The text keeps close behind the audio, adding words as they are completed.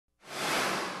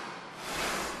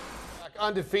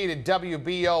undefeated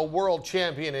WBO world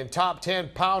champion and top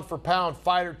 10 pound-for-pound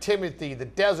fighter Timothy the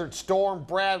Desert Storm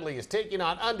Bradley is taking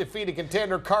on undefeated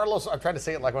contender Carlos. I'm trying to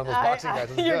say it like one of those boxing guys.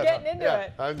 You're getting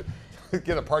into it.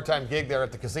 Get a part-time gig there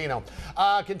at the casino.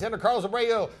 Contender Carlos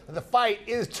Abreu, the fight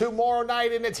is tomorrow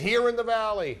night, and it's here in the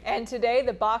Valley. And today,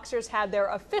 the boxers had their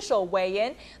official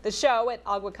weigh-in. The show at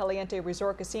Agua Caliente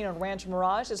Resort Casino and Rancho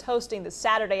Mirage is hosting the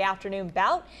Saturday afternoon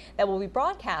bout that will be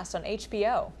broadcast on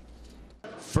HBO.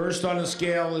 First on the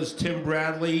scale is Tim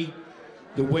Bradley.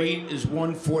 The weight is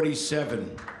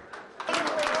 147.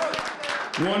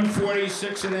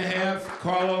 146.5,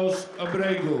 Carlos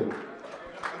Abreu.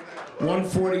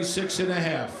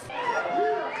 146.5.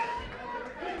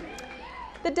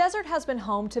 The desert has been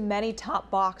home to many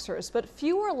top boxers, but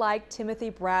few are like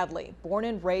Timothy Bradley. Born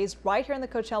and raised right here in the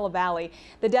Coachella Valley,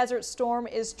 the Desert Storm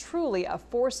is truly a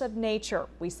force of nature.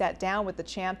 We sat down with the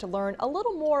champ to learn a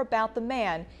little more about the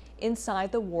man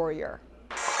inside the warrior.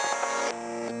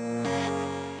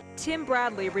 Tim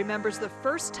Bradley remembers the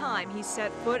first time he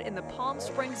set foot in the Palm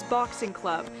Springs Boxing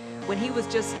Club when he was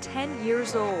just 10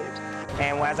 years old.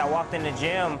 And as I walked in the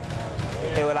gym,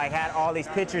 it would had all these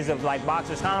pictures of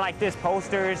boxers, kind of like this,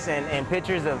 posters and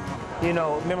pictures of,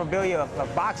 memorabilia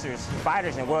of boxers,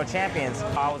 fighters, and world champions.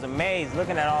 I was amazed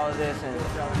looking at all of this and,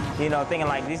 thinking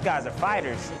these guys are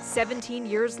fighters. 17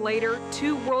 years later,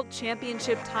 2 world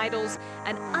championship titles,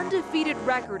 an undefeated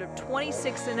record of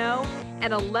 26-0,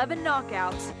 and 11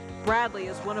 knockouts, Bradley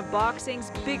is one of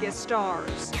boxing's biggest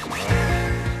stars.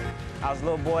 I was a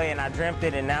little boy and I dreamt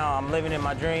it, and now I'm living in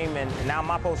my dream, and now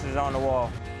my poster's on the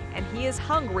wall. And he is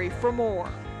hungry for more.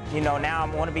 Now I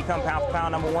want to become pound for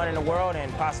pound #1 in the world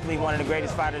and possibly one of the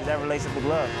greatest fighters ever lace up the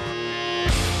glove.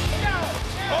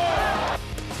 Oh!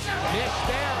 Missed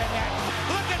there, and that.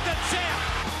 Look at the champ!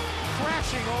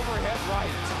 Crashing overhead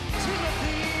right.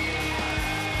 Timothy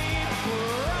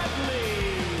Bradley.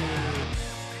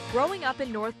 Growing up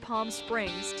in North Palm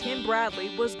Springs, Tim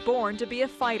Bradley was born to be a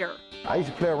fighter. I used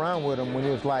to play around with him when he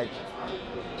was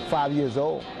 5 years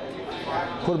old.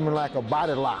 Put him in a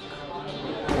body lock.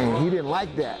 And he didn't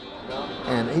like that.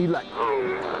 And he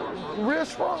real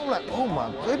strong. I'm oh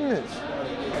my goodness.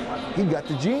 He got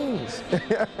the genes.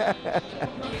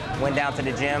 Went down to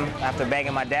the gym after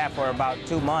begging my dad for about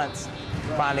 2 months.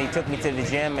 Finally took me to the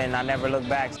gym, and I never looked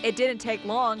back. It didn't take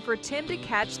long for Tim to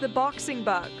catch the boxing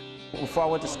bug. Before I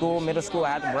went to school, middle school,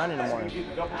 I had to run in the morning,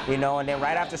 and then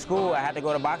right after school, I had to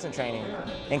go to boxing training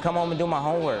and come home and do my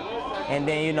homework. And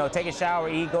then, take a shower,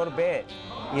 eat, go to bed,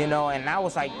 and that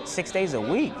was 6 days a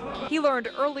week. He learned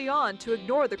early on to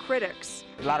ignore the critics.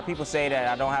 A lot of people say that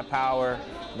I don't have power,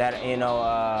 that,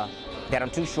 that I'm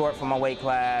too short for my weight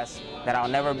class, that I'll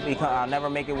never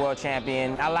make it world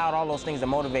champion. I allowed all those things to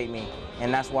motivate me,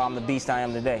 and that's why I'm the beast I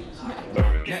am today.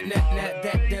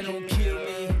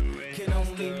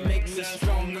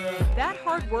 That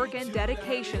hard work and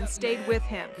dedication stayed with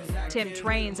him. Tim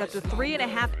trains up to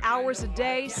 3.5 hours a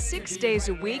day, 6 days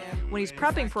a week when he's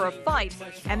prepping for a fight,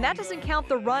 and that doesn't count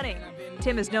the running.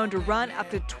 Tim is known to run up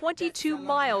to 22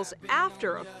 miles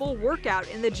after a full workout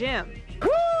in the gym.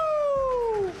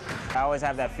 Woo! I always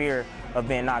have that fear of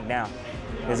being knocked down,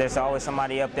 because there's always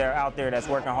somebody out there that's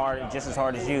working hard, just as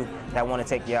hard as you, that want to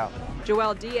take you out.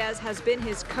 Joel Diaz has been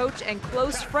his coach and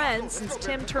close friend since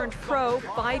Tim turned pro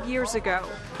 5 years ago.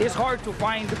 It's hard to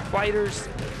find fighters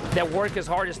that work as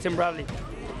hard as Tim Bradley.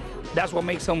 That's what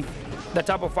makes him the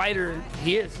type of fighter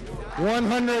he is.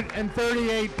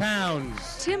 138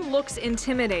 pounds. Tim looks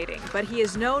intimidating, but he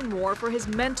is known more for his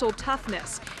mental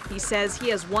toughness. He says he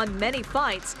has won many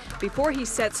fights before he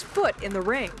sets foot in the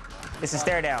ring. It's a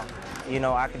stare down.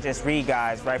 I could just read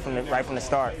guys right from the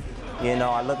start.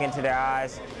 I look into their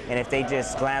eyes, and if they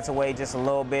just glance away just a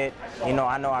little bit, I know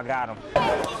I got them.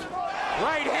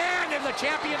 Right hand, and the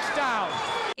champion's down.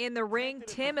 In the ring,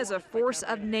 Tim is a force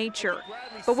of nature.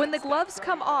 But when the gloves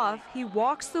come off, he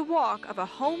walks the walk of a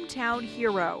hometown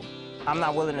hero. I'm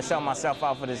not willing to sell myself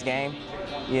out for this game,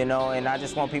 and I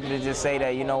just want people to just say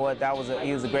that,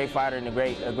 he was a great fighter and a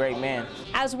great man.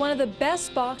 As one of the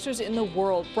best boxers in the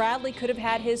world, Bradley could have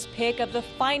had his pick of the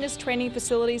finest training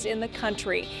facilities in the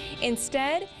country.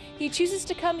 Instead, he chooses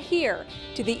to come here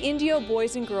to the Indio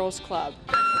Boys and Girls Club.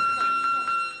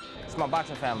 It's my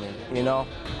boxing family,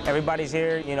 Everybody's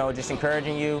here, just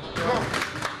encouraging you.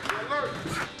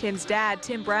 Tim's dad,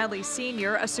 Tim Bradley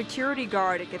Sr., a security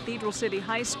guard at Cathedral City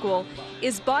High School,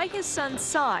 is by his son's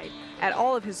side at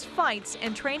all of his fights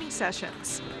and training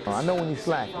sessions. I know when he's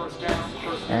slacking,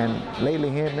 and lately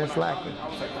he ain't been slacking.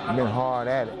 He's been hard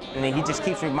at it. And then he just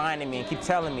keeps reminding me and keep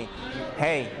telling me,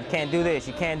 hey, you can't do this,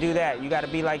 you can't do that, you got to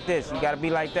be like this, you got to be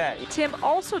like that. Tim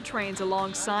also trains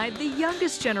alongside the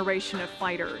youngest generation of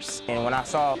fighters. And when I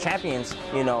saw champions,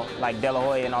 you know, like De La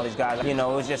Hoya and all these guys, you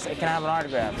know, it was just, can I have an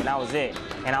autograph? And that was it.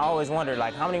 And I always wondered,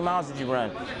 like, how many miles did you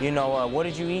run? You know, what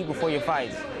did you eat before your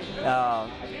fights?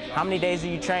 How many days do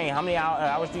you train? How many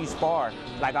hours do you spar?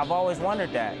 Like, I've always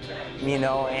wondered that, you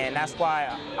know, and that's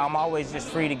why I'm always just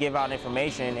free to give out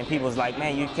information. And people's like,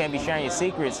 man, you can't be sharing your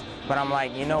secrets. But I'm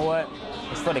like, you know what?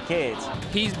 It's for the kids.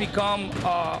 He's become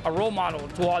a role model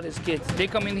to all these kids. They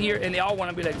come in here and they all want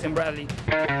to be like Tim Bradley.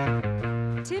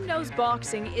 Tim knows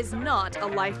boxing is not a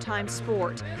lifetime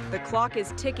sport. The clock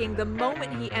is ticking the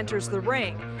moment he enters the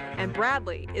ring, and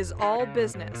Bradley is all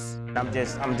business. I'm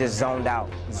just zoned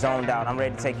out. I'm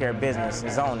ready to take care of business.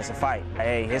 It's on, it's a fight.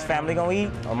 Hey, his family gonna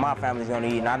eat, or my family's gonna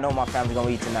eat, and I know my family's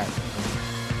gonna eat tonight.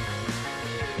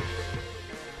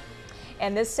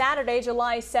 And this Saturday,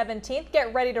 July 17th,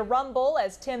 get ready to rumble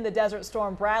as Tim the Desert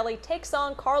Storm Bradley takes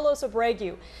on Carlos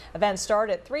Abreu. Events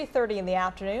start at 3:30 in the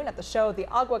afternoon at the show at the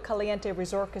Agua Caliente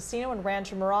Resort Casino in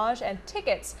Rancho Mirage, and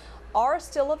tickets are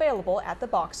still available at the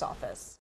box office.